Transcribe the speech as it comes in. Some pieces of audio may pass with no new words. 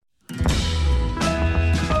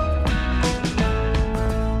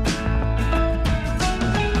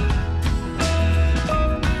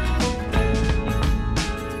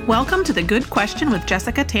Welcome to the Good Question with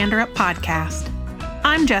Jessica Tanderup podcast.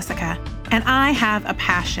 I'm Jessica, and I have a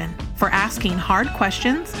passion for asking hard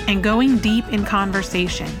questions and going deep in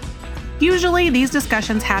conversation. Usually, these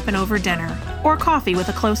discussions happen over dinner or coffee with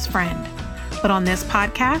a close friend. But on this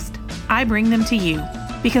podcast, I bring them to you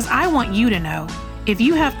because I want you to know if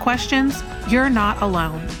you have questions, you're not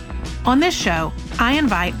alone. On this show, I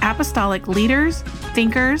invite apostolic leaders,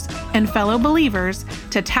 thinkers, and fellow believers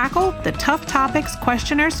to tackle the tough topics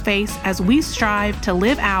questioners face as we strive to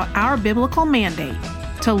live out our biblical mandate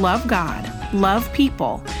to love God, love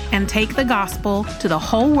people, and take the gospel to the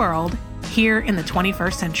whole world here in the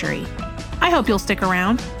 21st century. I hope you'll stick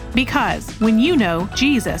around because when you know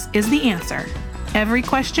Jesus is the answer, every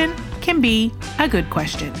question can be a good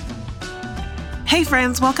question. Hey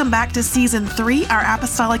friends, welcome back to Season 3, our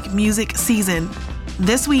Apostolic Music season.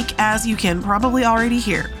 This week, as you can probably already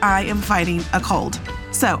hear, I am fighting a cold.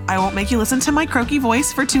 So I won't make you listen to my croaky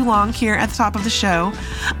voice for too long here at the top of the show.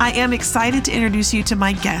 I am excited to introduce you to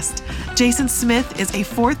my guest. Jason Smith is a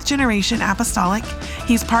fourth-generation apostolic.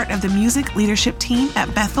 He's part of the music leadership team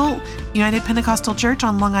at Bethel United Pentecostal Church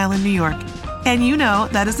on Long Island, New York. And you know,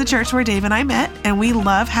 that is the church where Dave and I met, and we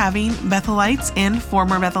love having Bethelites and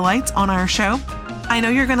former Bethelites on our show. I know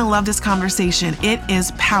you're going to love this conversation. It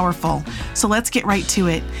is powerful. So let's get right to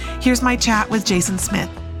it. Here's my chat with Jason Smith.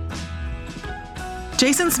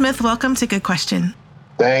 Jason Smith, welcome to Good Question.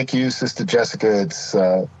 Thank you, Sister Jessica.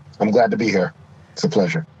 I'm glad to be here. It's a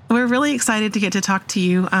pleasure. We're really excited to get to talk to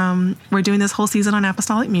you. We're doing this whole season on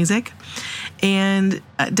apostolic music. And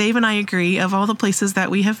Dave and I agree, of all the places that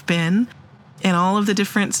we have been and all of the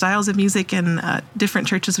different styles of music and different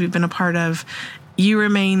churches we've been a part of, you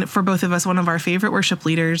remain, for both of us, one of our favorite worship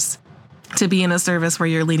leaders to be in a service where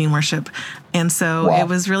you're leading worship. And so It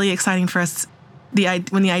was really exciting for us.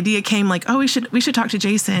 When the idea came, like, oh, we should talk to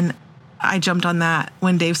Jason, I jumped on that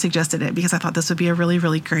when Dave suggested it because I thought this would be a really,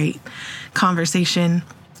 really great conversation.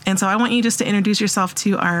 And so I want you just to introduce yourself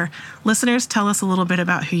to our listeners. Tell us a little bit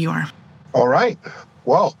about who you are. All right.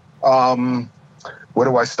 Well, where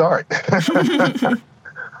do I start?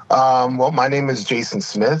 Well, my name is Jason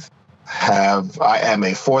Smith. I am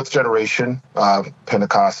a fourth-generation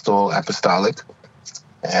Pentecostal apostolic,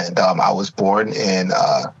 and I was born in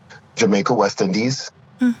Jamaica, West Indies,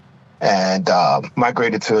 and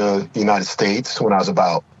migrated to the United States when I was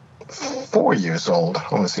about 4 years old. I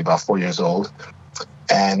want to say about 4 years old,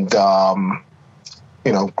 and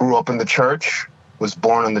grew up in the church. Was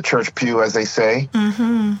born in the church pew, as they say,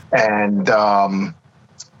 and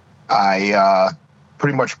I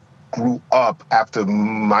pretty much grew up after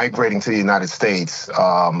migrating to the United States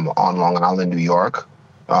on Long Island, New York,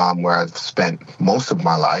 where I've spent most of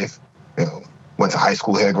my life. Went to high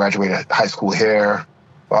school here, graduated high school here,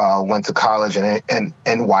 went to college in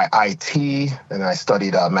NYIT, and I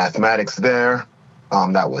studied mathematics there.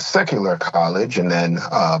 That was secular college, and then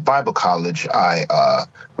Bible college. I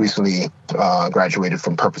recently graduated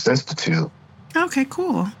from Purpose Institute. Okay,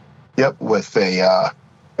 cool. Yep, with a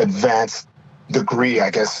advanced degree,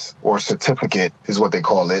 I guess, or certificate is what they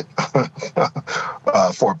call it,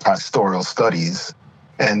 for pastoral studies.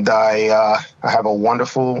 And I have a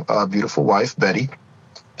wonderful, beautiful wife, Betty,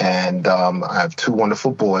 and I have two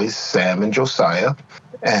wonderful boys, Sam and Josiah.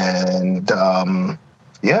 And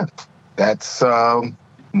that's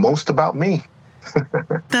most about me.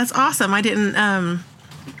 That's awesome. I didn't.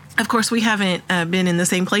 Of course, we haven't been in the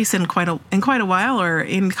same place in quite a while, or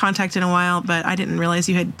in contact in a while. But I didn't realize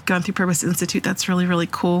you had gone through Purpose Institute. That's really, really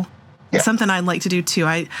cool. Yeah. It's something I'd like to do too.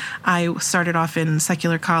 I started off in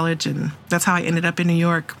secular college, and that's how I ended up in New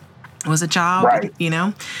York. It was a job, right.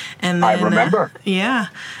 And then I remember.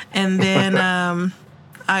 And then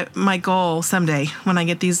my goal someday, when I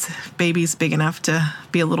get these babies big enough to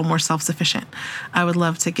be a little more self-sufficient, I would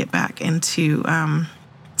love to get back into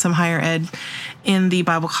some higher ed in the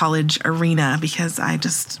Bible college arena, because I'm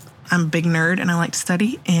a big nerd and I like to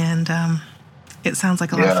study, and it sounds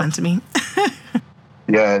like a lot of fun to me.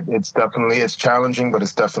 Yeah, it's challenging, but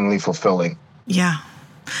it's definitely fulfilling. Yeah.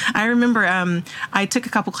 I remember I took a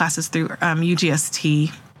couple classes through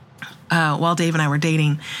UGST while Dave and I were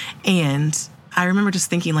dating, and I remember just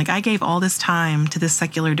thinking, like, I gave all this time to this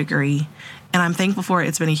secular degree, and I'm thankful for it.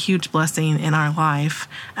 It's been a huge blessing in our life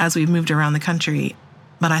as we've moved around the country.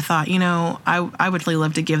 But I thought, I would really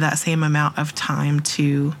love to give that same amount of time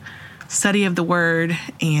to study of the Word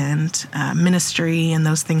and ministry and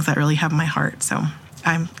those things that really have my heart. So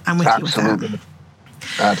I'm with you with that.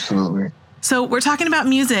 Absolutely. So we're talking about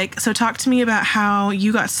music. So talk to me about how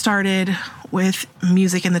you got started with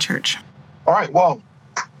music in the church. All right. Well,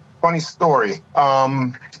 funny story.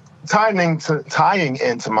 tying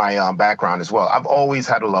into my background as well, I've always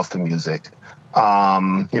had a love for music.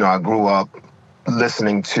 I grew up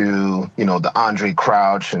listening to, the Andre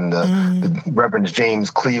Crouch and the Reverend James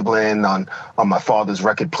Cleveland on my father's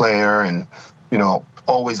record player, and,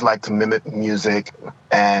 always liked to mimic music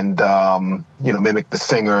and, mimic the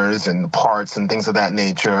singers and the parts and things of that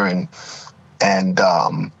nature. And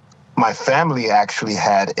my family actually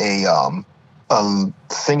had a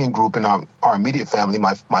singing group in our immediate family.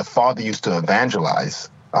 My father used to evangelize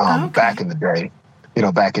back in the day,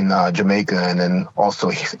 back in Jamaica, and then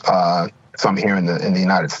also some here in the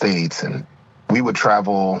United States. And we would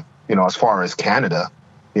travel, as far as Canada,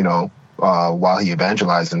 while he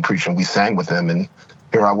evangelized and preached, and we sang with him. And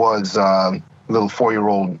here I was, little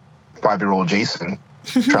 5-year-old Jason,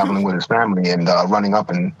 traveling with his family and running up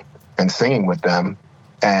and singing with them.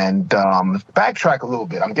 And backtrack a little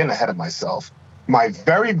bit. I'm getting ahead of myself. My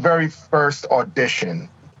very, very first audition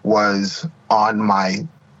was on my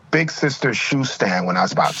big sister's shoe stand when I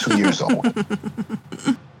was about 2 years old.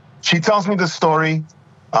 She tells me this story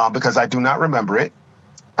because I do not remember it.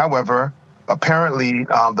 However, apparently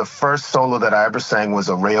the first solo that I ever sang was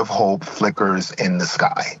A Ray of Hope Flickers in the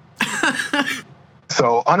Sky.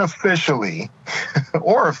 So unofficially,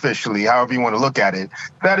 or officially, however you want to look at it,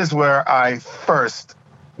 that is where I first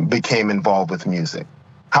became involved with music.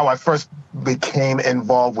 How I first became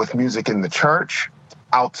involved with music in the church,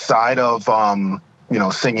 outside of,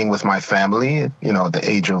 singing with my family, at the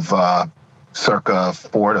age of circa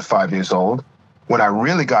 4 to 5 years old. When I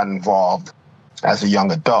really got involved as a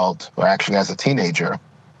young adult, or actually as a teenager,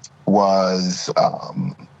 was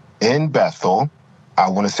in Bethel. I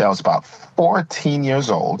want to say I was about 14 years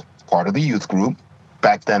old, part of the youth group.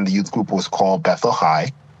 Back then, the youth group was called Bethel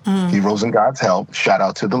High. Heroes in God's Help. Shout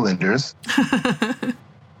out to the Linders.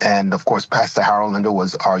 And of course, Pastor Harold Linder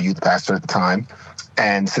was our youth pastor at the time.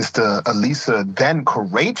 And Sister Elisa, then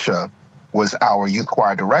Karacha, was our youth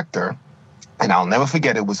choir director. And I'll never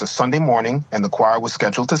forget, it was a Sunday morning and the choir was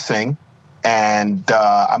scheduled to sing. And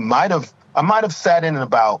I might have sat in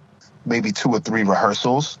about maybe 2 or 3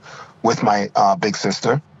 rehearsals with my big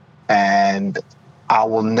sister. And I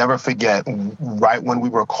will never forget, right when we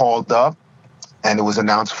were called up and it was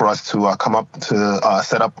announced for us to come up to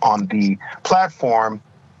set up on the platform,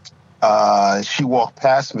 she walked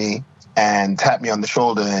past me and tapped me on the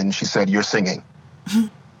shoulder and she said, "You're singing."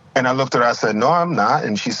 And I looked at her, I said, "No, I'm not."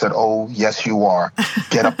 And she said, "Oh, yes, you are.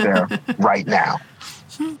 Get up there right now."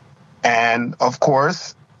 And of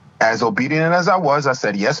course, as obedient as I was, I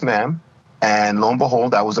said, "Yes, ma'am." And lo and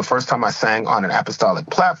behold, that was the first time I sang on an apostolic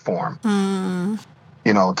platform,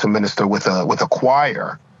 to minister with a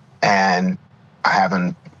choir. And I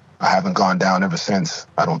haven't gone down ever since,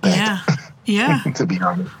 I don't think. Yeah. To be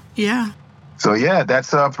honest. Yeah. So yeah, that's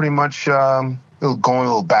pretty much going a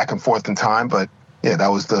little back and forth in time, but yeah, that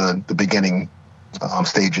was the beginning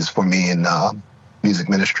stages for me in music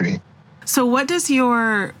ministry. So what does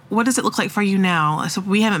it look like for you now? So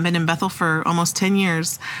we haven't been in Bethel for almost 10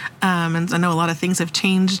 years. And I know a lot of things have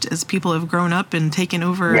changed as people have grown up and taken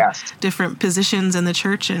over different positions in the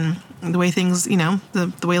church and the way things,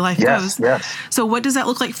 the way life goes. Yes. So what does that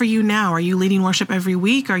look like for you now? Are you leading worship every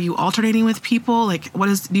week? Are you alternating with people? Like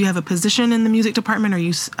do you have a position in the music department?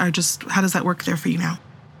 How does that work there for you now?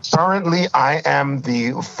 Currently, I am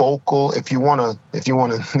the vocal, if you want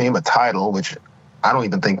to name a title, which I don't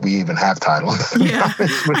even think we even have titles. Yeah,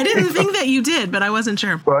 I didn't think that you did, but I wasn't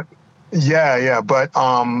sure. But yeah. But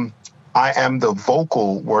I am the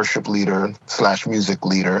vocal worship leader / music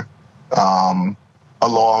leader,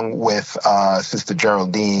 along with Sister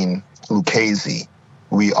Geraldine Lucchese.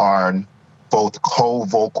 We are both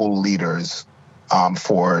co-vocal leaders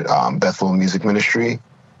for Bethel Music Ministry.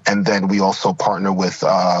 And then we also partner with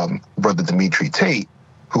Brother Dimitri Tate,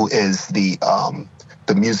 who is the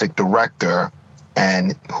music director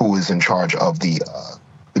and who is in charge of the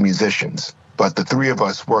musicians. But the three of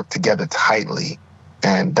us work together tightly,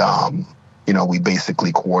 and we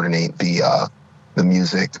basically coordinate the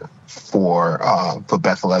music for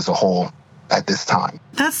Bethel as a whole at this time.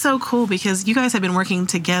 That's so cool because you guys have been working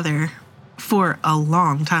together for a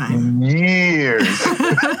long time. Years.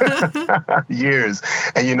 Years.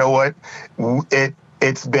 And you know what?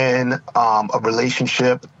 It's been a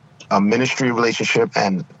relationship, a ministry relationship,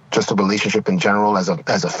 and just a relationship in general as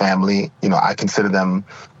a family. I consider them,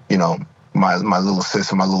 my little sis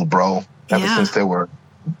and my little bro ever since they were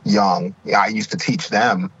young. I used to teach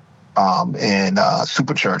them in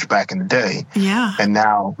Super Church back in the day. Yeah. And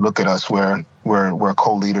now look at us, we're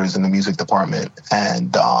co-leaders in the music department.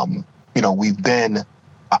 And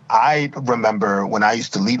I remember when I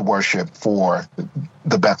used to lead worship for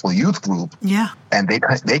the Bethel Youth Group. Yeah. And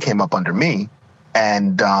they came up under me.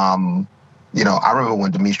 And, I remember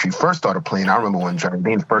when Demetri first started playing. I remember when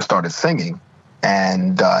Geraldine first started singing.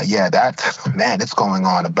 And, it's going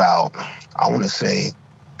on about, I want to say,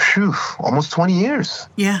 almost 20 years.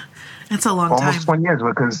 Yeah, it's a long time. Almost 20 years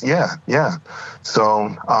because, yeah. So,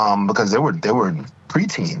 because they were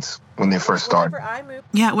preteens when they first started.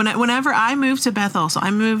 Whenever I moved to Bethel, so I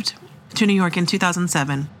moved to New York in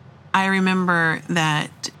 2007, I remember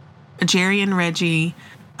that Jerry and Reggie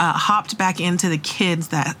hopped back into the kids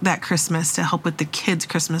that Christmas to help with the kids'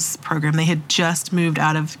 Christmas program. They had just moved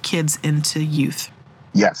out of kids into youth.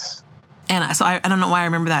 Yes. And so I don't know why I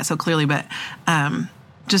remember that so clearly, but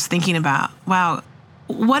just thinking about, wow,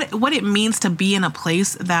 what it means to be in a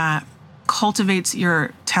place that cultivates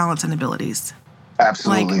your talents and abilities.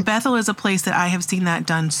 Absolutely. Like Bethel is a place that I have seen that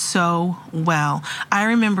done so well. I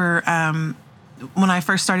remember when I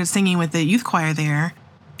first started singing with the youth choir there,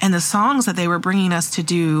 and the songs that they were bringing us to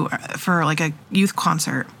do for like a youth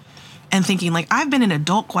concert, and thinking like, I've been in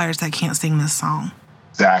adult choirs that can't sing this song.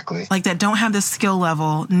 Exactly. Like that don't have the skill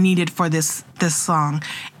level needed for this song.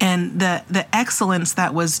 And the excellence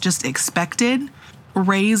that was just expected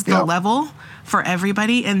raised the level for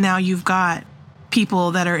everybody. And now you've got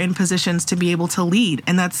people that are in positions to be able to lead.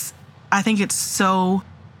 And I think it's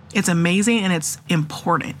amazing and it's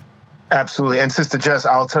important. Absolutely. And Sister Jess,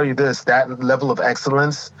 I'll tell you this, that level of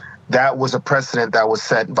excellence, that was a precedent that was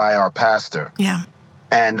set by our pastor. Yeah.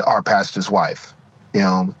 And our pastor's wife.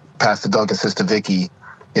 Pastor Doug and Sister Vicky,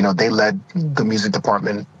 they led the music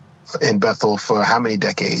department in Bethel for how many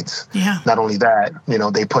decades? Yeah. Not only that,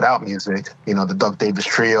 they put out music, the Doug Davis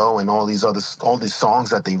Trio and all these songs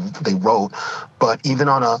that they wrote. But even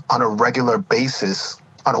on a regular basis,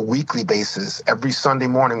 on a weekly basis, every Sunday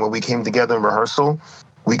morning when we came together in rehearsal,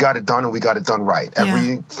 we got it done and we got it done right.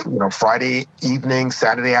 Every Friday evening,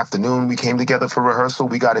 Saturday afternoon, we came together for rehearsal.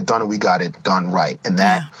 We got it done and we got it done right. And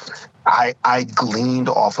that I gleaned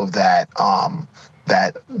off of that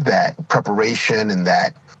that preparation and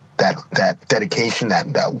that dedication,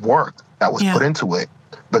 that work that was put into it.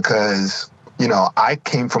 Because I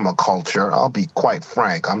came from a culture. I'll be quite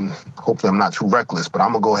frank. Hopefully I'm not too reckless, but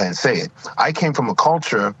I'm gonna go ahead and say it. I came from a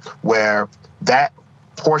culture where that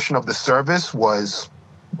portion of the service was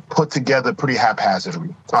put together pretty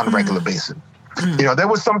haphazardly on a regular basis. There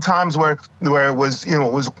was some times where it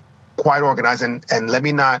was quite organized, and let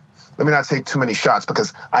me not take too many shots,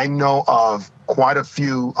 because I know of quite a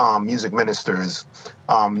few music ministers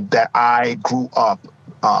that I grew up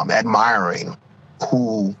admiring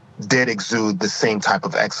who did exude the same type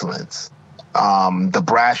of excellence. The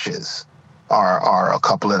Brashes are a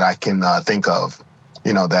couple that I can think of,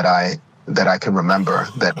 that I can remember,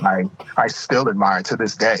 that I still admire to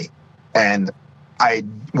this day. And I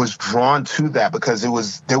was drawn to that because there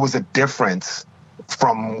was a difference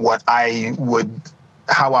from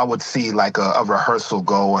how I would see like a rehearsal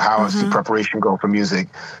go, or how I would see preparation go for music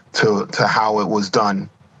to how it was done,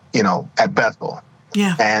 at Bethel.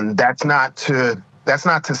 Yeah. And that's not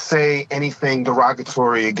to say anything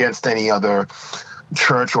derogatory against any other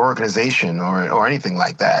church or organization or anything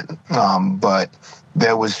like that. But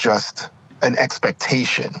there was just an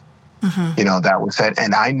expectation, that was set.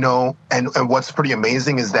 And I know, and what's pretty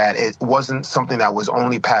amazing is that it wasn't something that was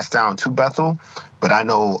only passed down to Bethel, but I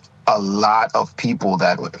know a lot of people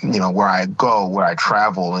that, where I go, where I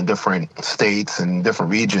travel in different states and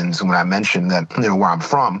different regions, and when I mention that, where I'm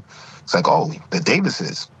from, it's like, oh, the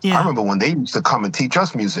Davises. Yeah. I remember when they used to come and teach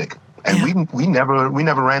us music, and we never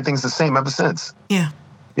ran things the same ever since. Yeah.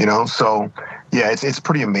 So yeah, it's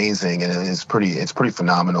pretty amazing, and it's pretty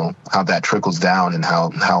phenomenal how that trickles down and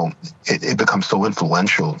how it becomes so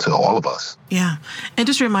influential to all of us. Yeah. It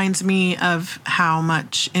just reminds me of how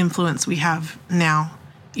much influence we have now,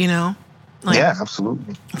 Like, yeah,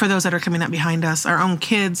 absolutely. For those that are coming up behind us, our own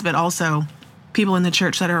kids, but also people in the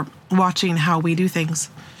church that are watching how we do things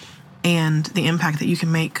and the impact that you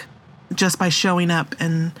can make just by showing up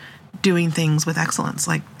and doing things with excellence.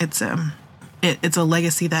 Like it's a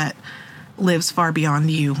legacy that lives far beyond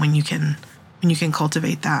you when you can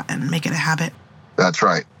cultivate that and make it a habit. That's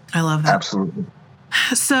right. I love that. Absolutely.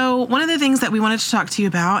 So one of the things that we wanted to talk to you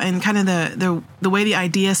about, and kind of the way the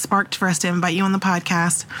idea sparked for us to invite you on the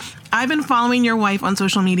podcast, I've been following your wife on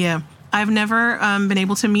social media. I've never been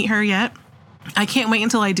able to meet her yet. I can't wait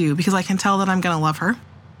until I do, because I can tell that I'm going to love her.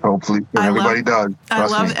 Hopefully. Everybody does. I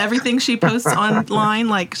love everything she posts online.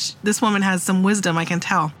 Like, this woman has some wisdom, I can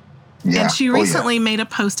tell. Yeah. And she recently made a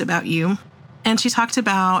post about you, and she talked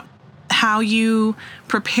about how you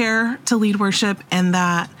prepare to lead worship and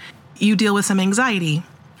that you deal with some anxiety.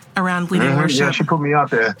 around leading worship. Yeah, she put me out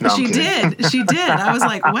there. No, She did. I was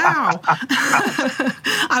like, wow.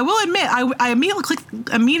 I will admit, I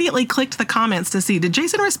immediately clicked the comments to see, did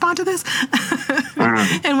Jason respond to this?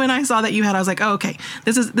 And when I saw that you had, I was like, oh, okay,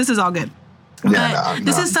 this is all good.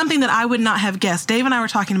 This is something that I would not have guessed. Dave and I were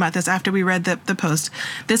talking about this after we read the post.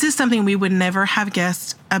 This is something we would never have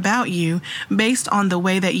guessed about you based on the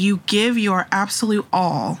way that you give your absolute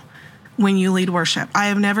all when you lead worship. I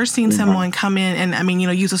have never seen someone come in and,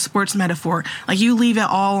 use a sports metaphor. Like, you leave it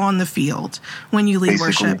all on the field when you lead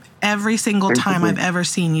worship every single time I've ever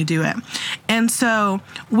seen you do it. And so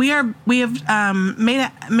we have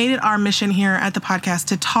made it our mission here at the podcast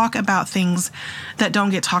to talk about things that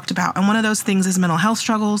don't get talked about. And one of those things is mental health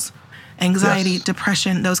struggles, anxiety,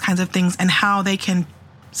 depression, those kinds of things, and how they can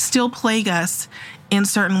still plague us in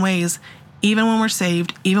certain ways, even when we're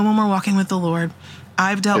saved, even when we're walking with the Lord.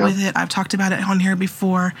 I've dealt with it. I've talked about it on here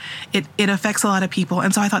before. It affects a lot of people.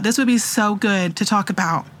 And so I thought this would be so good to talk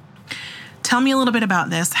about. Tell me a little bit about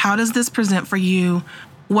this. How does this present for you?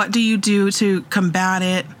 What do you do to combat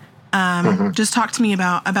it? Just talk to me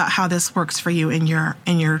about how this works for you in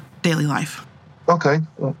your daily life. Okay.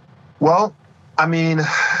 Well,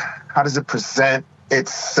 how does it present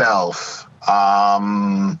itself?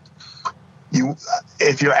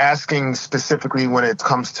 If you're asking specifically when it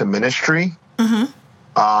comes to ministry,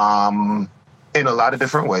 in a lot of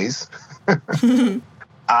different ways.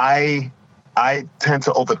 I tend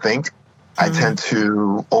to overthink. I tend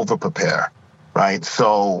to over-prepare, right?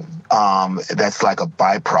 So that's like a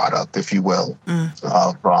byproduct, if you will,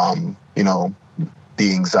 of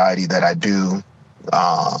the anxiety that I do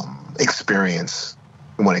experience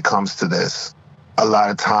when it comes to this. A lot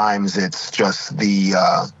of times it's just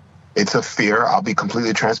it's a fear. I'll be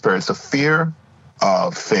completely transparent. It's a fear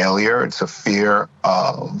of failure. It's a fear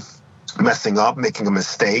of messing up, making a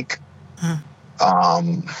mistake,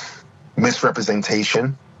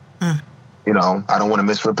 misrepresentation. I don't want to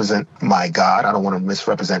misrepresent my God. I don't want to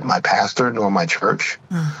misrepresent my pastor nor my church.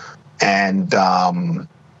 And I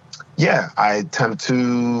attempt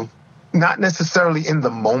to, not necessarily in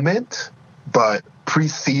the moment, but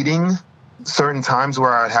preceding certain times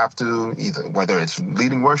where I'd have to, either whether it's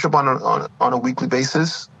leading worship on a weekly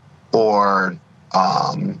basis or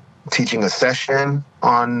teaching a session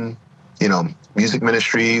on, music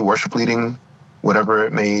ministry, worship leading, whatever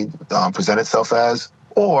it may present itself as,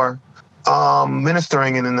 or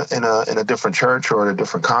ministering in a different church or at a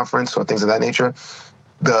different conference or things of that nature.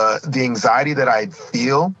 The anxiety that I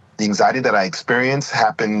feel, the anxiety that I experience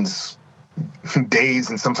happens days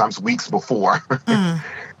and sometimes weeks before.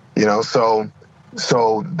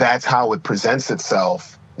 So that's how it presents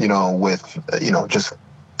itself, with, just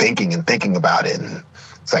thinking about it. And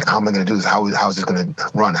it's like, how am I going to do this? How is this going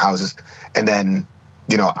to run? How is this? And then,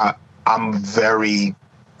 I'm very,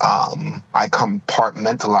 I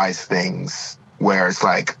compartmentalize things where it's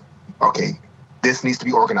like, okay, this needs to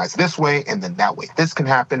be organized this way, and then that way this can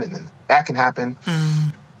happen, and then that can happen.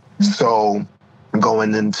 So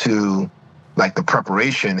going into like the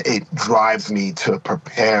preparation, it drives me to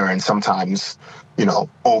prepare and sometimes,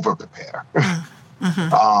 over prepare.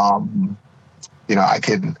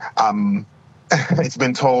 It's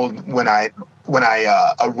been told when I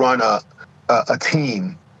run a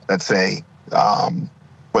team, let's say,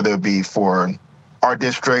 whether it be for our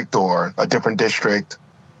district or a different district,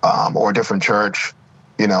 or a different church,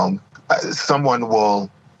 someone will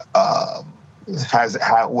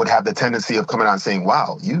would have the tendency of coming out and saying,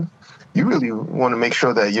 "Wow, you really want to make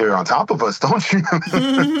sure that you're on top of us, don't you?"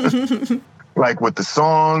 Like with the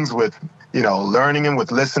songs, with learning and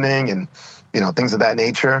with listening and things of that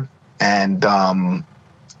nature. And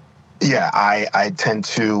I tend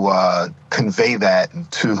to convey that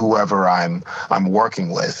to whoever I'm working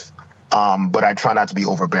with, but I try not to be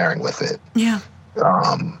overbearing with it.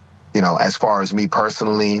 As far as me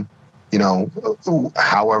personally,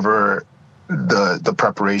 however the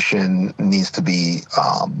preparation needs to be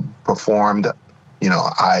performed,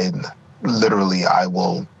 I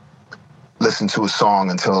will listen to a song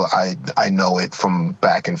until I know it from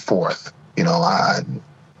back and forth.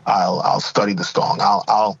 I'll study the song.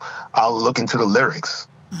 I'll look into the lyrics.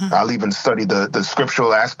 I'll even study the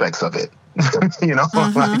scriptural aspects of it. Like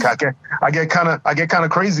I get kind of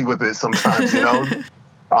crazy with it sometimes.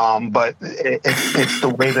 But it's the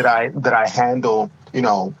way that I handle.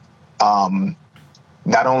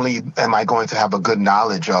 Not only am I going to have a good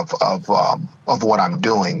knowledge of what I'm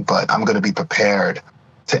doing, but I'm going to be prepared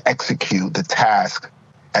to execute the task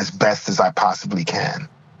as best as I possibly can.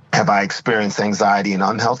 Have I experienced anxiety in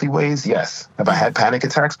unhealthy ways? Yes. Have I had panic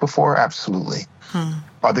attacks before? Absolutely.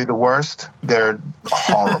 Are they the worst? They're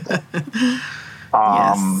horrible.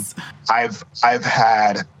 Yes.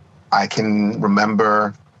 I can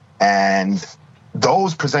remember, and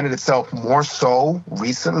those presented itself more so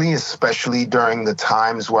recently, especially during the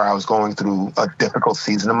times where I was going through a difficult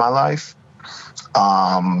season of my life.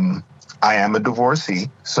 I am a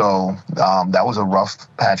divorcee, so that was a rough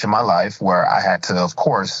patch in my life where I had to, of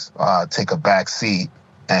course, take a back seat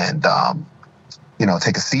and,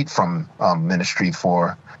 take a seat from ministry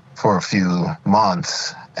for a few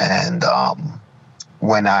months. And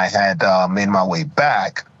when I had made my way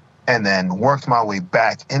back and then worked my way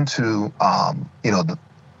back into, the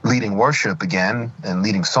leading worship again and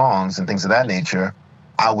leading songs and things of that nature,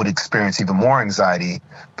 I would experience even more anxiety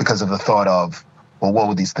because of the thought of, well, what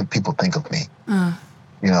would these people think of me?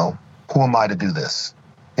 Who am I to do this?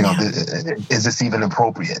 Is this even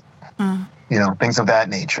appropriate? Things of that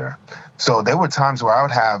nature. So there were times where I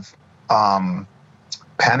would have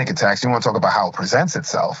panic attacks. You want to talk about how it presents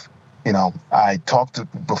itself. I talked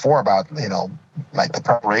before about, like the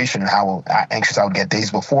preparation and how anxious I would get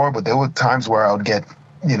days before, but there were times where I would get,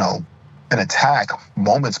 an attack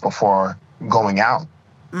moments before going out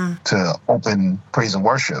to open praise and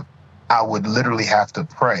worship. I would literally have to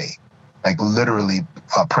pray,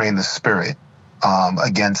 pray in the spirit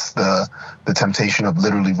against the temptation of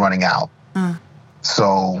literally running out.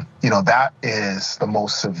 So, that is the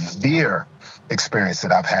most severe experience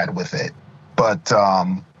that I've had with it. But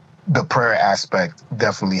the prayer aspect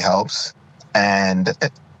definitely helps. And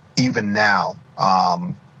even now,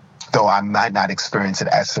 though I might not experience it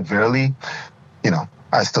as severely,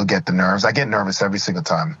 I still get the nerves. I get nervous every single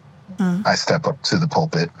time I step up to the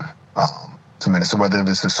pulpit to minister, whether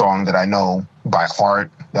it's a song that I know by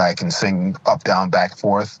heart that I can sing up, down, back,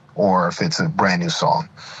 forth, or if it's a brand new song.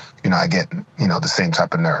 I get, the same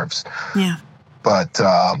type of nerves. Yeah. But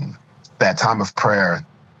that time of prayer,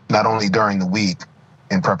 not only during the week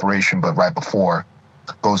in preparation, but right before,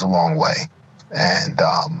 goes a long way. And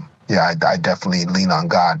I definitely lean on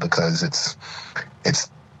God because it's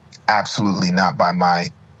absolutely not by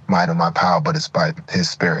my might or my power, but it's by His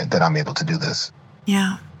Spirit that I'm able to do this.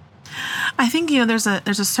 Yeah. I think, there's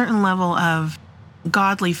a certain level of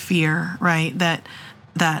godly fear, right?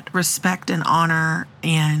 That respect and honor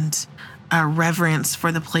and reverence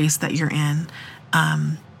for the place that you're in,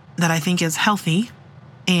 that I think is healthy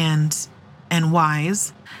and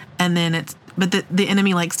wise. And then but the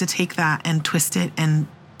enemy likes to take that and twist it and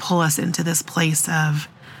pull us into this place of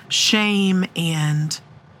shame and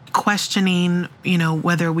questioning,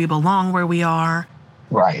 whether we belong where we are.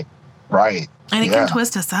 Right. And it can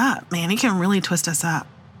twist us up, man. It can really twist us up.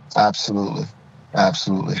 Absolutely.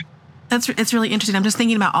 It's really interesting. I'm just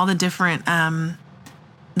thinking about all the different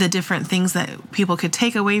things that people could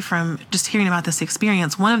take away from just hearing about this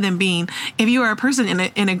experience. One of them being, if you are a person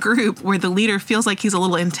in a group where the leader feels like he's a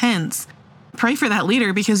little intense, pray for that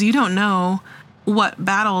leader because you don't know what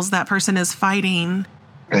battles that person is fighting.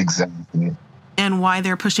 Exactly. And why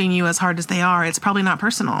they're pushing you as hard as they are. It's probably not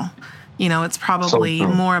personal. It's probably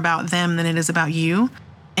more about them than it is about you.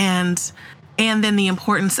 And then the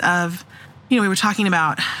importance of, we were talking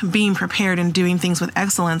about being prepared and doing things with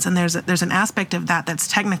excellence. And there's an aspect of that that's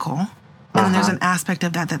technical. And then there's an aspect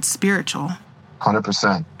of that that's spiritual.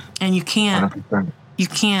 100%. And you can't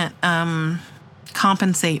 100%.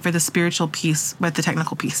 Compensate for the spiritual piece with the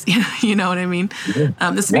technical piece. You know what I mean?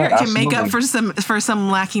 Yeah. The spirit can make up for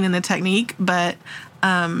some lacking in the technique, but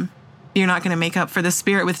you're not going to make up for the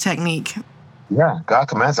spirit with technique. Yeah, God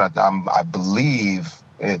commands. I believe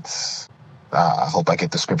it's. I hope I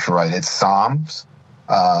get the scripture right. It's Psalms.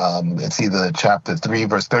 It's either chapter 3,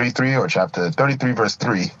 verse 33, or chapter 33, verse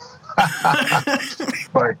 3.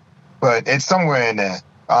 but it's somewhere in there.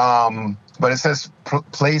 But it says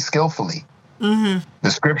play skillfully. Mm-hmm.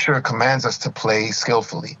 The scripture commands us to play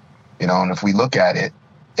skillfully, and if we look at it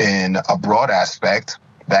in a broad aspect,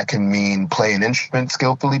 that can mean play an instrument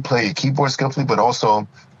skillfully, play a keyboard skillfully, but also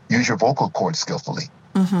use your vocal cords skillfully,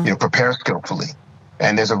 prepare skillfully.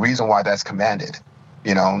 And there's a reason why that's commanded.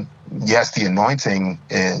 Yes, the anointing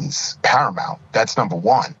is paramount. That's number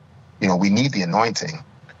one. We need the anointing,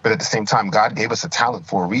 but at the same time, God gave us a talent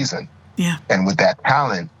for a reason. Yeah. And with that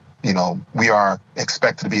talent, we are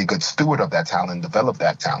expected to be a good steward of that talent, develop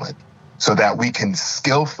that talent so that we can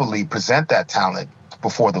skillfully present that talent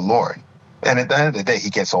before the Lord. And at the end of the day,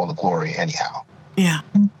 He gets all the glory anyhow. Yeah,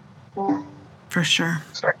 for sure.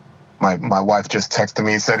 Sorry. My wife just texted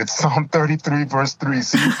me and said it's Psalm 33, verse 3.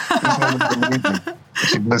 See, this one is amazing.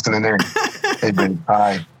 She's listening in. Hey, Betty.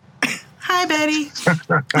 Hi. Hi, Betty.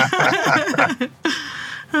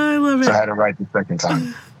 I love it. So I had it right the second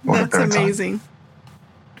time. That's amazing.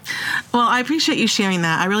 Well, I appreciate you sharing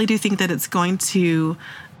that. I really do think that it's going to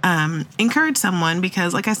encourage someone,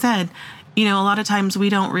 because like I said, you know, a lot of times we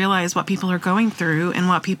don't realize what people are going through and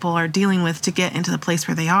what people are dealing with to get into the place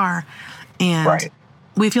where they are. And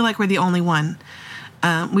we feel like we're the only one.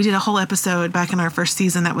 We did a whole episode back in our first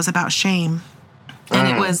season that was about shame.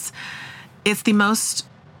 And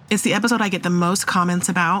it's the episode I get the most comments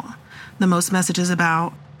about, the most messages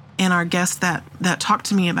about. And our guest that talked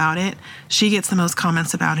to me about it, she gets the most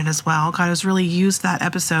comments about it as well. God has really used that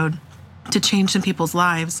episode to change some people's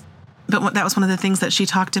lives. But that was one of the things that she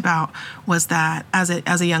talked about, was that as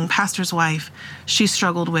a young pastor's wife, she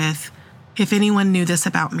struggled with, if anyone knew this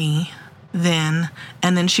about me, then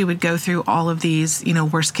she would go through all of these, you know,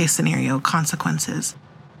 worst case scenario consequences.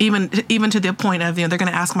 Even to the point of, you know, they're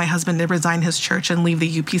going to ask my husband to resign his church and leave the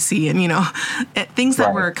UPC, and, you know, things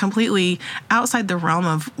that were completely outside the realm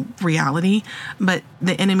of reality. But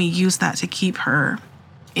the enemy used that to keep her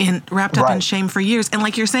wrapped up in shame for years. And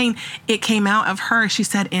like you're saying, it came out of her. She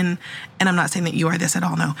said and I'm not saying that you are this at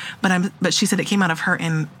all, no, but she said it came out of her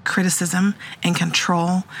in criticism and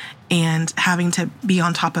control and having to be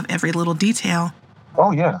on top of every little detail.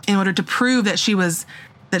 Oh yeah. In order to prove that she was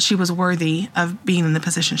worthy of being in the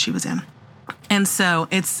position she was in. And so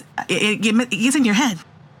it gets in your head.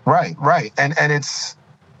 Right. And it's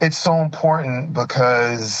so important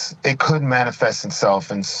because it could manifest itself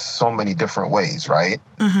in so many different ways, right?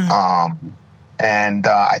 Mm-hmm. And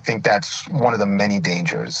I think that's one of the many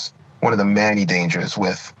dangers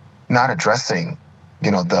with not addressing, you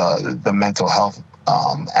know, the mental health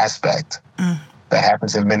aspect that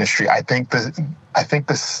happens in ministry. I think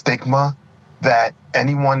the stigma that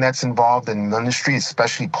anyone that's involved in ministry,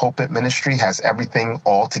 especially pulpit ministry, has everything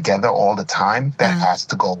all together all the time, that has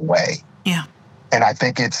to go away. Yeah. And I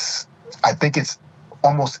think it's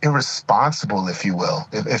almost irresponsible, if you will,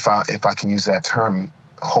 if I can use that term.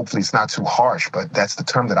 Hopefully it's not too harsh, but that's the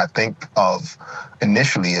term that I think of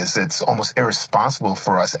initially. Is it's almost irresponsible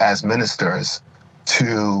for us as ministers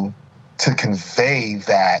to convey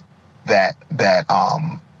that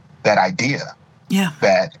idea. Yeah.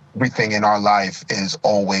 That everything in our life is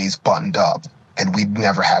always buttoned up and we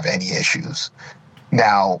never have any issues.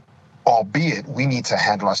 Now, albeit we need to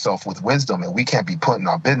handle ourselves with wisdom, and we can't be putting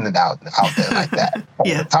our business out there like that all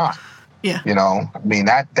the time. Yeah. You know, I mean,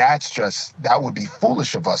 that would be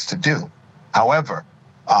foolish of us to do. However,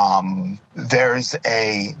 there's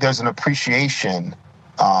an appreciation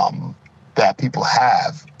that people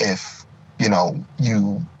have if, you know,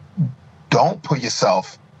 you don't put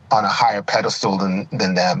yourself on a higher pedestal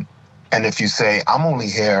than them. And if you say, I'm only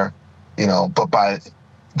here, you know, but by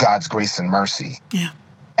God's grace and mercy. Yeah.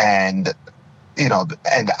 And, you know,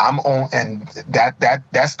 that's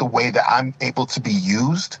the way that I'm able to be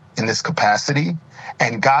used in this capacity.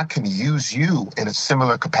 And God can use you in a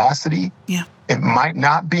similar capacity. Yeah. It might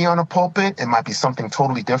not be on a pulpit. It might be something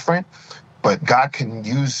totally different, but God can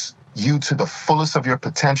use you to the fullest of your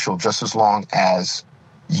potential, just as long as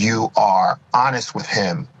you are honest with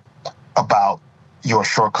him about your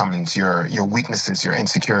shortcomings, your weaknesses, your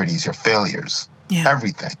insecurities, your failures,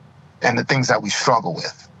 everything, and the things that we struggle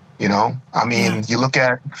with. You know, I mean, you look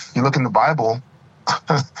in the Bible,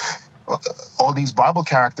 all these Bible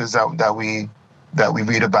characters that we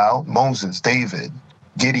read about: Moses, David,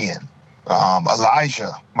 Gideon,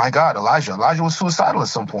 Elijah. My God, Elijah was suicidal at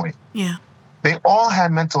some point. Yeah. They all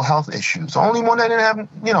had mental health issues. The only one that didn't have,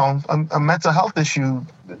 you know, a mental health issue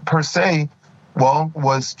per se,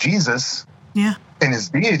 was Jesus. Yeah. In his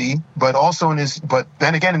deity, but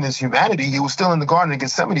then again in his humanity, he was still in the Garden of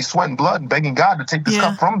Gethsemane, sweating blood and begging God to take this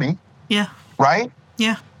cup from me. Yeah. Right?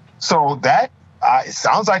 Yeah. So that it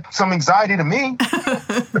sounds like some anxiety to me.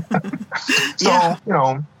 So, you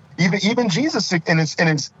know, even Jesus in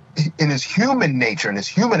his human nature, in his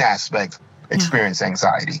human aspect, experienced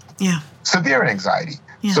anxiety. Yeah. Severe anxiety.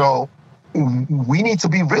 Yeah. So we need to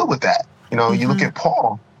be real with that. You know, you look at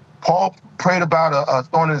Paul. Paul prayed about a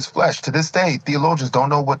thorn in his flesh. To this day, theologians don't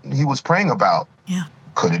know what he was praying about. Yeah.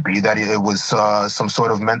 Could it be that it was some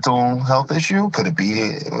sort of mental health issue? Could it be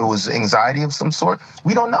it was anxiety of some sort?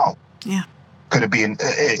 We don't know. Yeah. Could it be?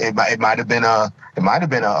 It might have been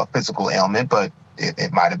a physical ailment, but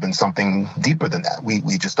it might have been something deeper than that.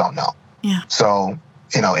 We just don't know. Yeah. So,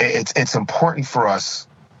 you know, it's important for us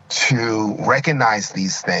to recognize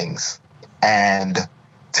these things and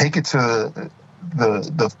take it to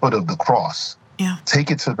the foot of the cross. Yeah. Take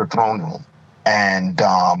it to the throne room. And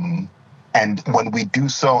when we do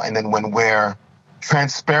so, and then when we're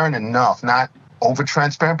transparent enough, not over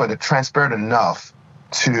transparent, but transparent enough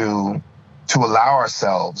to allow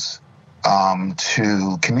ourselves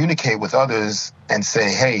to communicate with others and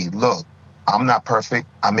say, hey, look, I'm not perfect.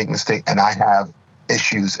 I make mistakes and I have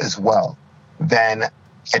issues as well. Then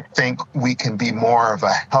I think we can be more of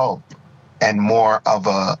a help and more of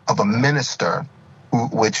a minister,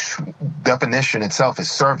 which definition itself is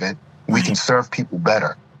servant. We can serve people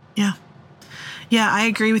better. Yeah. Yeah, I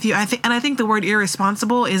agree with you. I think the word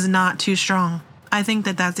irresponsible is not too strong. I think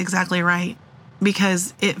that that's exactly right,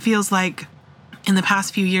 because it feels like in the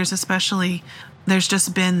past few years, especially, there's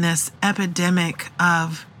just been this epidemic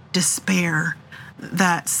of despair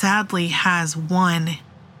that sadly has won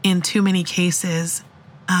in too many cases,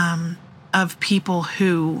 of people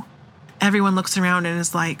who everyone looks around and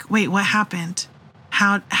is like, wait, what happened?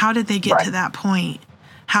 How did they get to that point?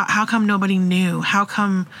 How come nobody knew? How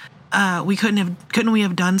come couldn't we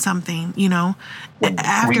have done something,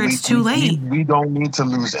 after it's too late? We don't need to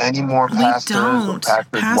lose any more pastors. We don't. Or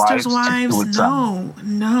pastors' wives,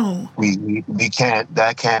 no. We can't,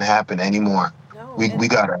 that can't happen anymore. No, we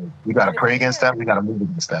gotta pray against that. We gotta move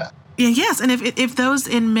against that. Yeah, yes. And if those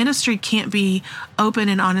in ministry can't be open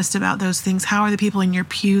and honest about those things, how are the people in your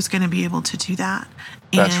pews going to be able to do that?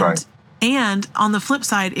 That's right. And on the flip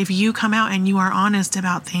side, if you come out and you are honest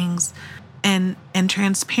about things and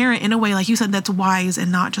transparent in a way, like you said, that's wise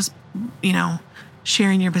and not just,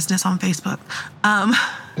 sharing your business on Facebook.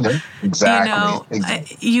 Exactly.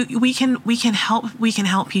 We can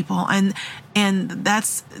help people. And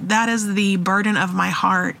that is the burden of my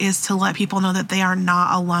heart, is to let people know that they are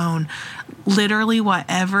not alone. Literally,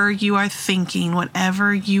 whatever you are thinking,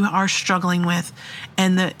 whatever you are struggling with,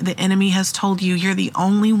 and the enemy has told you you're the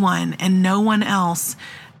only one and no one else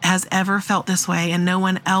has ever felt this way, and no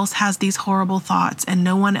one else has these horrible thoughts, and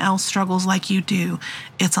no one else struggles like you do.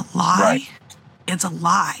 It's a lie. Right. It's a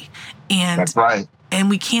lie. And that's right. And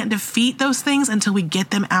we can't defeat those things until we get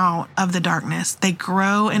them out of the darkness. They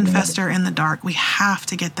grow and fester in the dark. We have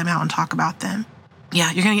to get them out and talk about them.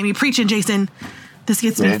 Yeah, you're going to get me preaching, Jason. This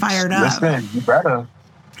gets me fired up. Listen, you better.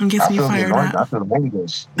 It gets me fired up. I feel the Holy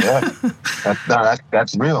Ghost. Yeah.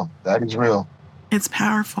 That's real. That is real. It's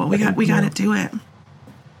powerful. We got to do it.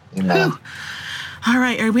 Amen. All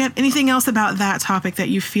right. Do we have anything else about that topic that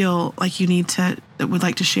you feel like you would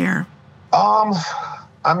like to share?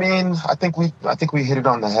 I mean, I think we hit it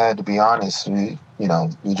on the head, to be honest. We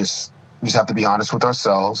just have to be honest with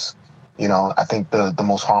ourselves. I think the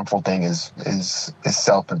most harmful thing is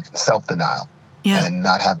self-denial. Yeah. And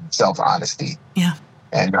not having self-honesty. Yeah.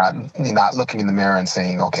 And not looking in the mirror and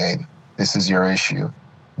saying, okay, this is your issue.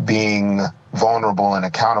 Being vulnerable and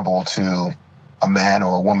accountable to a man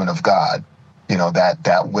or a woman of God,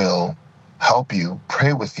 that will help you,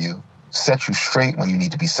 pray with you, set you straight when you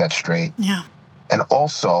need to be set straight. Yeah. And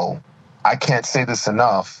also, I can't say this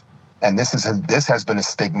enough, and this has been a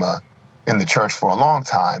stigma in the church for a long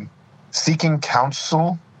time. Seeking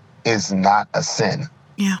counsel is not a sin.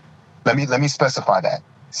 Yeah. Let me specify that.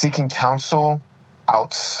 Seeking counsel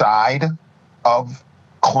outside of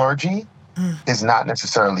clergy is not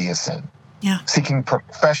necessarily a sin. Yeah. Seeking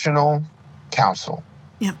professional counsel.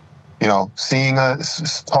 Yeah.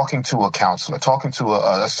 Talking to a counselor, talking to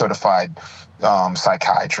a certified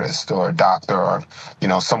psychiatrist or a doctor, or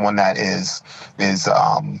someone that has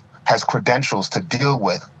credentials to deal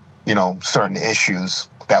with certain issues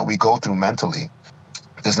that we go through mentally.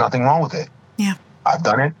 There's nothing wrong with it. Yeah. I've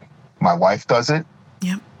done it. My wife does it.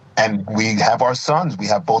 Yeah. And we have our sons. We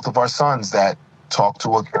have both of our sons that talk to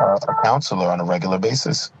a counselor on a regular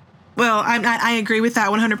basis. Well, I agree with that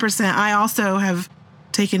 100%. I also have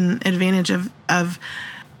taken advantage of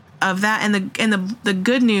that, and the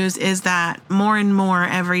good news is that more and more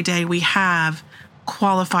every day we have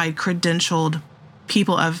qualified, credentialed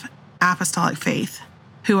people of apostolic faith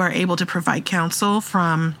who are able to provide counsel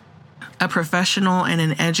from a professional and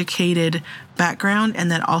an educated background,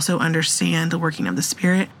 and that also understand the working of the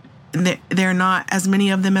Spirit. There are not as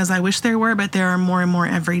many of them as I wish there were, but there are more and more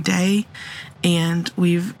every day, and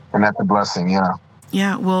that's a blessing. Yeah.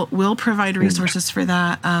 Yeah, we'll provide resources for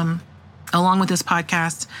that, along with this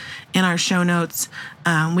podcast in our show notes.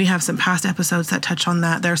 We have some past episodes that touch on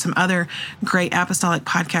that. There are some other great apostolic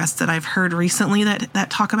podcasts that I've heard recently that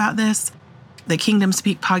talk about this. The Kingdom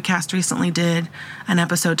Speak podcast recently did an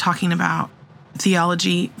episode talking about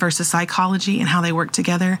theology versus psychology and how they work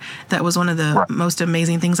together. That was one of the most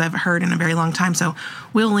amazing things I've heard in a very long time. So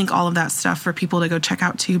we'll link all of that stuff for people to go check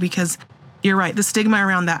out too, because you're right, the stigma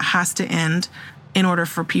around that has to end in order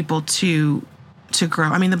for people to grow.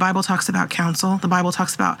 I mean, the Bible talks about counsel. The Bible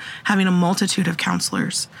talks about having a multitude of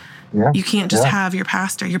counselors. Yeah. You can't just have your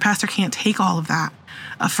pastor. Your pastor can't take all of that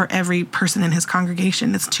for every person in his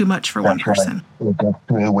congregation. It's too much for one person.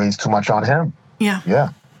 It weighs too much on him. Yeah. Yeah.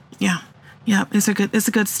 Yeah. Yeah. It's a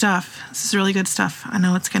good stuff. This is really good stuff. I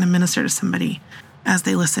know it's going to minister to somebody as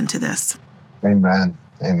they listen to this. Amen.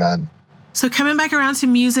 Amen. So coming back around to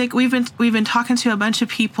music, we've been talking to a bunch of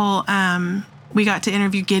people. We got to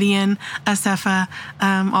interview Gideon Asefa,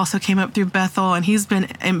 also came up through Bethel, and he's been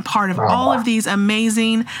part of all of these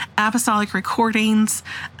amazing apostolic recordings,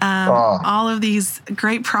 all of these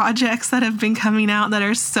great projects that have been coming out that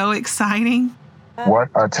are so exciting. What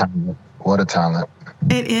a talent. What a talent.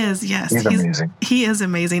 It is, yes. He's amazing. He is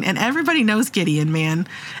amazing. And everybody knows Gideon, man.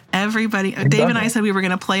 Everybody. Dave and I said we were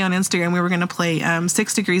going to play on Instagram. We were going to play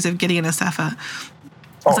 6 Degrees of Gideon Asefa.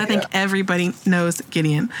 So I think everybody knows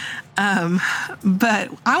Gideon. But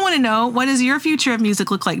I want to know, what does your future of music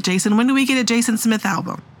look like, Jason? When do we get a Jason Smith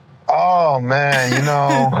album? Oh, man,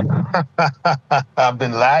 I've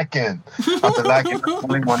been lacking. The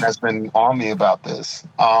only one that's been on me about this.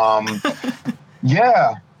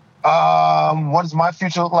 Yeah. What does my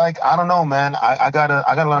future look like? I don't know, man. I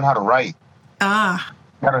gotta learn how to write. I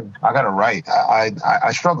gotta write.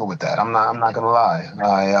 I struggle with that. I'm not gonna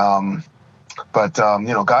lie. But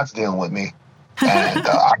God's dealing with me, and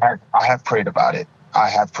I have prayed about it.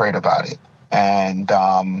 And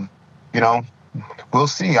we'll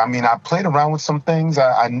see. I mean, I played around with some things.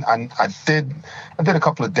 I did a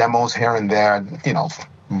couple of demos here and there.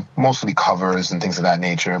 Mostly covers and things of that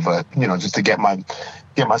nature. But just to get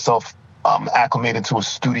myself acclimated to a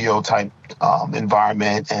studio type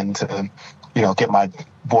environment, and to get my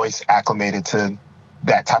voice acclimated to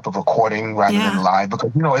that type of recording rather than live,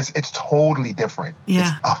 because it's totally different.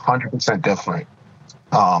 Yeah. It's 100% different.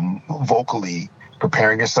 Vocally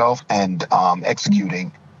preparing yourself and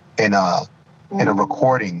executing in a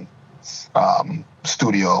recording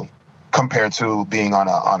studio compared to being on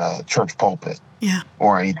a church pulpit. Yeah.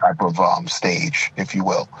 Or any type of stage, if you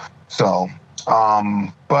will. So,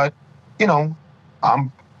 but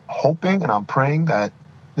I'm hoping and I'm praying that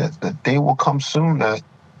the day will come soon that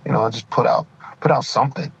I just put out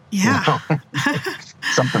something. Yeah.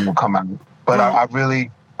 Something will come out. But I'm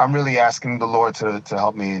really asking the Lord to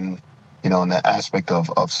help me in the aspect of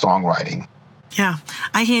songwriting. Yeah,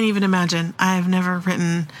 I can't even imagine. I've never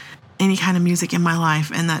written any kind of music in my life,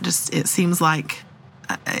 and that it seems like.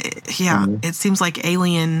 It seems like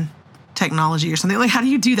alien technology or something. Like, how do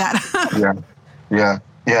you do that? Yeah.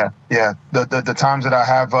 The times that I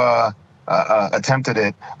have attempted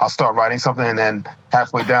it, I'll start writing something, and then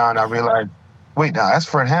halfway down, I realize, wait, no, that's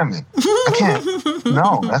Fred Hammond. I can't.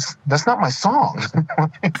 No, that's not my song.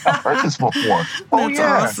 I've heard this before. That's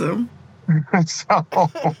awesome.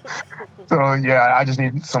 So yeah, I just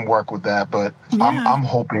need some work with that. But I'm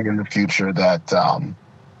hoping in the future that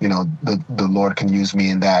the Lord can use me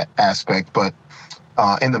in that aspect. But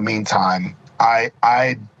in the meantime,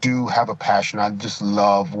 I do have a passion. I just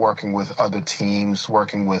love working with other teams,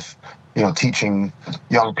 working with, teaching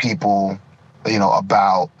young people,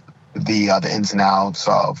 about the ins and outs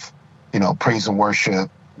of, praise and worship,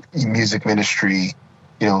 music ministry,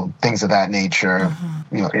 things of that nature,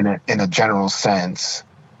 in a general sense.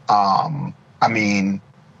 I mean,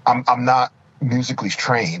 I'm not musically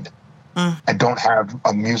trained. I don't have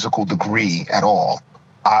a musical degree at all.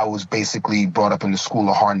 I was basically brought up in the school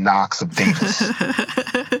of hard knocks of Davis.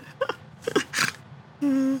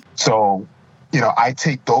 So, I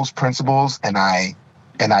take those principles and I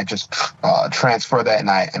just transfer that,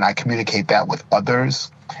 and I communicate that with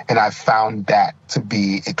others. And I found that to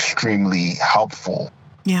be extremely helpful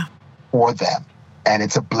for them. And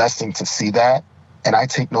it's a blessing to see that. And I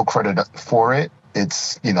take no credit for it.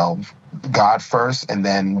 It's, God first, and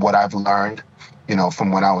then what I've learned,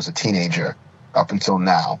 from when I was a teenager up until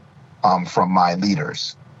now, from my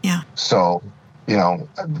leaders. Yeah. So,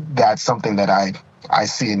 that's something that I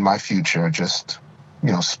see in my future, just,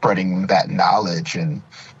 spreading that knowledge and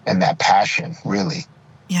that passion, really.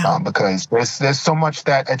 Yeah. Because there's so much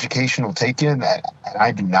that education will take in that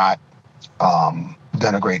I do not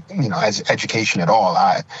denigrate, as education at all.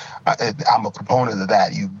 I'm a proponent of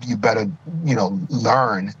that. You better,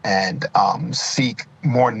 learn and seek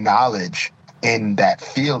more knowledge in that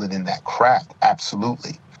field and in that craft.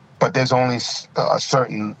 Absolutely. But there's only a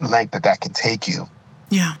certain length that can take you.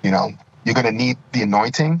 Yeah. You're going to need the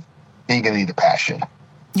anointing, and you're going to need the passion.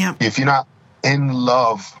 Yeah. If you're not in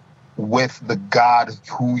love with the God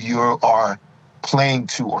who you are playing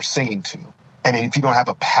to or singing to, and if you don't have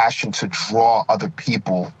a passion to draw other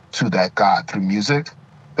people to that God through music,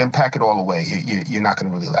 then pack it all away. You're not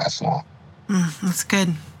going to really last long. That's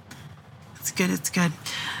good. It's good.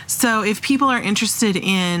 So if people are interested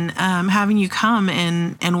in having you come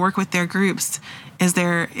and work with their groups, is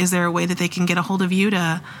there a way that they can get a hold of you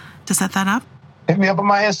to set that up? Hit me up on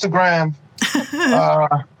my Instagram.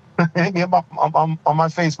 Hit me up on my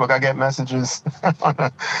Facebook. I get messages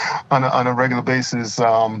on a regular basis.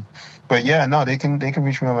 But yeah, no, they can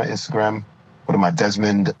reach me on my Instagram. What am I,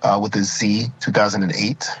 Desmond with a Z,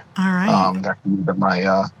 2008. All right.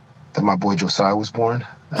 That my boy Josiah was born,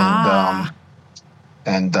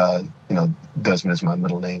 and Desmond is my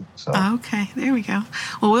middle name. So okay, there we go.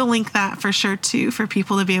 Well, we'll link that for sure too for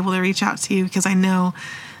people to be able to reach out to you, because I know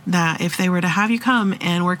that if they were to have you come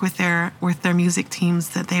and work with their music teams,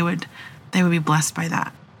 that they would be blessed by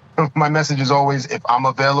that. My message is always, if I'm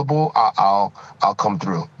available, I'll come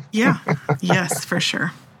through. Yeah. Yes, for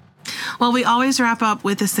sure. Well, we always wrap up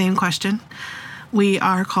with the same question. We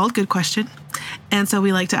are called Good Question. And so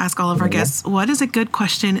we like to ask all of our guests, what is a good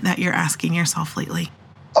question that you're asking yourself lately?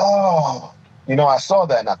 Oh, I saw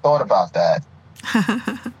that and I thought about that.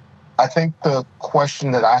 I think the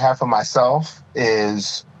question that I have for myself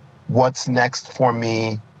is, what's next for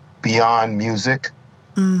me beyond music?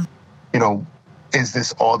 Is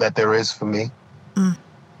this all that there is for me?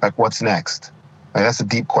 Like, what's next? Like, that's a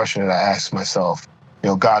deep question that I ask myself.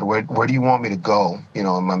 God, where do you want me to go, in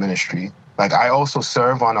my ministry? Like, I also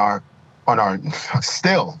serve on our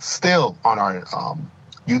still on our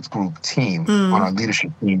youth group team, on our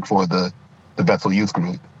leadership team for the Bethel Youth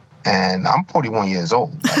Group. And I'm 41 years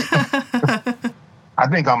old. Like, I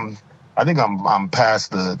think I'm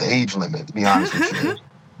past the age limit, to be honest with you.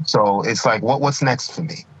 So it's like, what's next for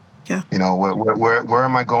me? Yeah. Where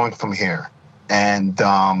am I going from here? And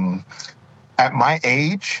at my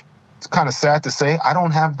age, it's kind of sad to say, I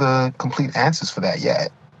don't have the complete answers for that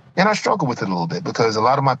yet. And I struggle with it a little bit, because a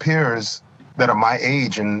lot of my peers that are my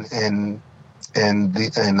age in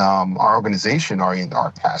our organization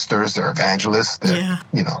are pastors, they're evangelists, they're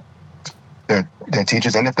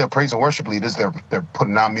teachers, and if they're praise and worship leaders, they're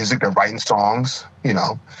putting out music, they're writing songs,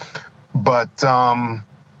 But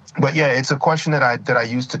yeah, it's a question that I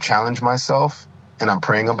use to challenge myself, and I'm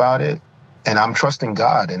praying about it, and I'm trusting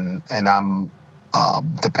God, and I'm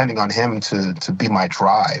depending on Him to be my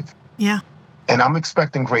drive. Yeah. And I'm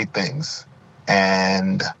expecting great things,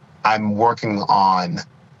 and I'm working on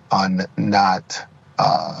not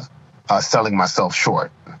selling myself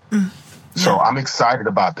short. Yeah. So I'm excited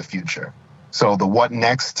about the future. So the what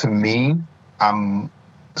next to me, I'm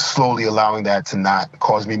slowly allowing that to not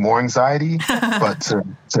cause me more anxiety, but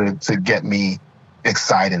to get me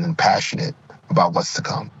excited and passionate about what's to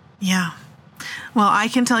come. Yeah. Well, I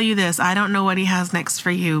can tell you this. I don't know what He has next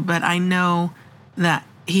for you, but I know that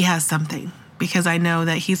He has something, because I know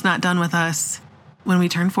that He's not done with us when we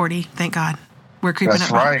turn 40. Thank God. We're creeping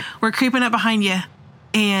That's up. Right. We're creeping up behind you.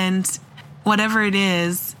 And whatever it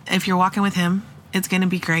is, if you're walking with Him, it's going to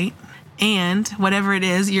be great. And whatever it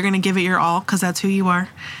is, you're going to give it your all, because that's who you are.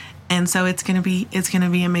 And so it's going to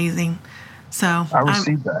be amazing. So I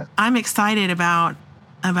received that. I'm excited about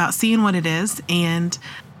seeing what it is. And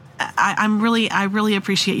I really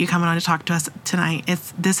appreciate you coming on to talk to us tonight.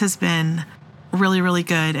 This has been really, really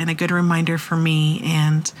good, and a good reminder for me.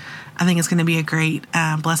 And I think it's going to be a great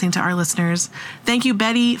blessing to our listeners. Thank you,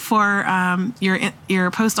 Betty, for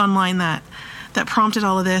your post online that prompted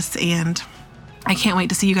all of this. And I can't wait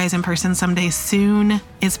to see you guys in person someday soon.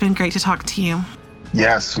 It's been great to talk to you.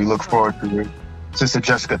 Yes, we look forward to it. Sister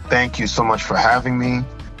Jessica, thank you so much for having me.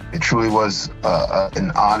 It truly was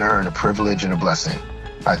an honor and a privilege and a blessing.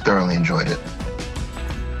 I thoroughly enjoyed it.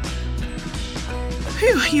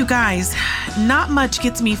 Whew, you guys, not much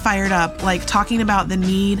gets me fired up like talking about the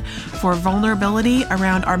need for vulnerability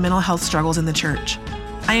around our mental health struggles in the church.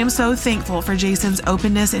 I am so thankful for Jason's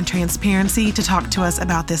openness and transparency to talk to us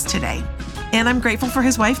about this today. And I'm grateful for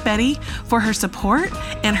his wife, Betty, for her support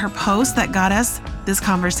and her post that got us this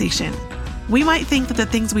conversation. We might think that the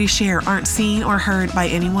things we share aren't seen or heard by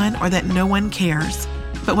anyone, or that no one cares.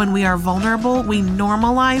 But when we are vulnerable, we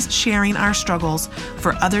normalize sharing our struggles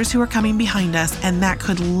for others who are coming behind us, and that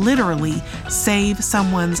could literally save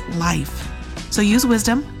someone's life. So use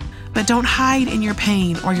wisdom, but don't hide in your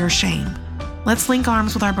pain or your shame. Let's link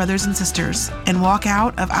arms with our brothers and sisters and walk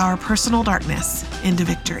out of our personal darkness into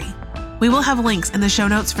victory. We will have links in the show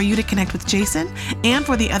notes for you to connect with Jason and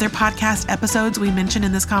for the other podcast episodes we mentioned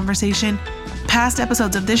in this conversation. Past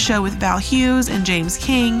episodes of this show with Val Hughes and James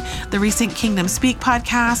King, the recent Kingdom Speak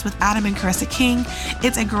podcast with Adam and Carissa King.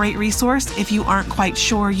 It's a great resource if you aren't quite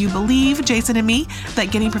sure you believe, Jason and me,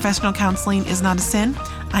 that getting professional counseling is not a sin.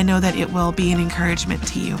 I know that it will be an encouragement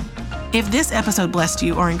to you. If this episode blessed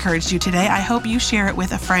you or encouraged you today, I hope you share it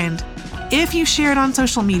with a friend. If you share it on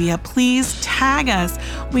social media, please tag us.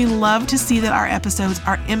 We love to see that our episodes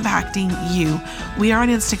are impacting you. We are on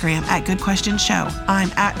Instagram at Good Question Show. I'm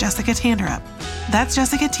at Jessica Tanderup. That's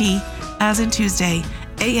Jessica T, as in Tuesday,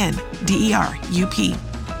 ANDERUP.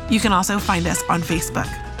 You can also find us on Facebook.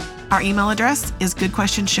 Our email address is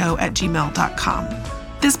goodquestionshow@gmail.com.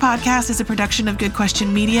 This podcast is a production of Good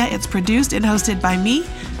Question Media. It's produced and hosted by me,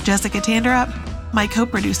 Jessica Tanderup, my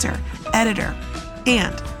co-producer, editor,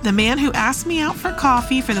 and the man who asked me out for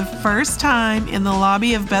coffee for the first time in the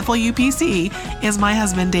lobby of Bethel UPC is my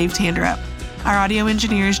husband, Dave Tanderup. Our audio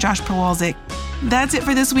engineer is Josh Powalczyk. That's it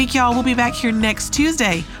for this week, y'all. We'll be back here next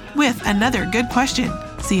Tuesday with another Good Question.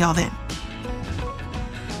 See y'all then.